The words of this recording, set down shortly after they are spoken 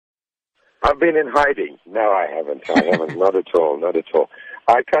I've been in hiding. No, I haven't. Not at all. Not at all.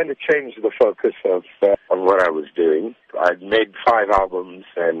 I kind of changed the focus of what I was doing. I made 5 albums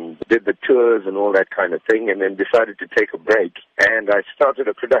and did the tours and all that kind of thing, and then decided to take a break. And I started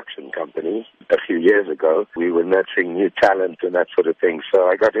a production company a few years ago. We were nurturing new talent and that sort of thing, so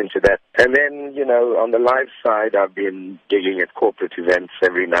I got into that. And then, on the live side, I've been gigging at corporate events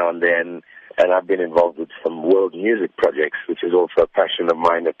every now and then, and I've been involved with some world music projects, which is also a passion of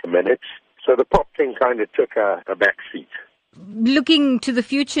mine at the minute. So the pop thing kind of took a back seat. Looking to the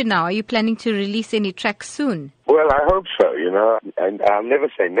future now, are you planning to release any tracks soon? Well, I hope so, and I'll never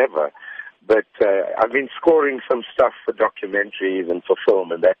say never. But I've been scoring some stuff for documentaries and for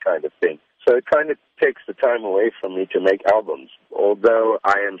film and that kind of thing. So it kind of takes the time away from me to make albums, although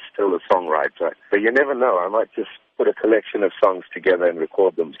I am still a songwriter. But you never know, I might just put a collection of songs together and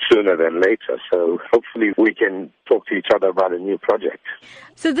record them sooner than later. So hopefully we can talk to each other about a new project.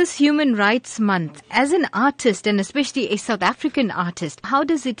 So this Human Rights Month, as an artist and especially a South African artist, how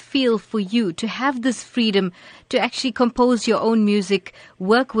does it feel for you to have this freedom to actually compose your own music,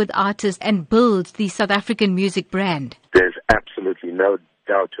 work with artists and build the South African music brand? There's absolutely no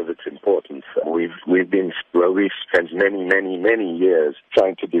doubt of its importance. We've spent many years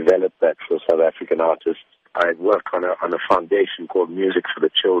trying to develop that for South African artists. I work on a foundation called Music for the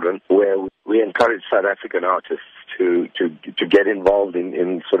Children, where we encourage South African artists to get involved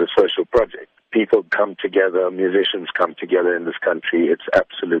in sort of social projects. People come together, musicians come together in this country. It's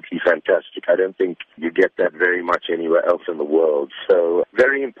absolutely fantastic. I don't think you get that very much anywhere else in the world. So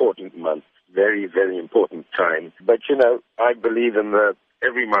very important month, very, very important time. But, I believe in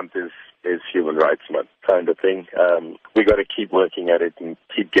every month is Human Rights Month kind of thing. We got to keep working at it and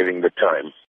keep giving the time.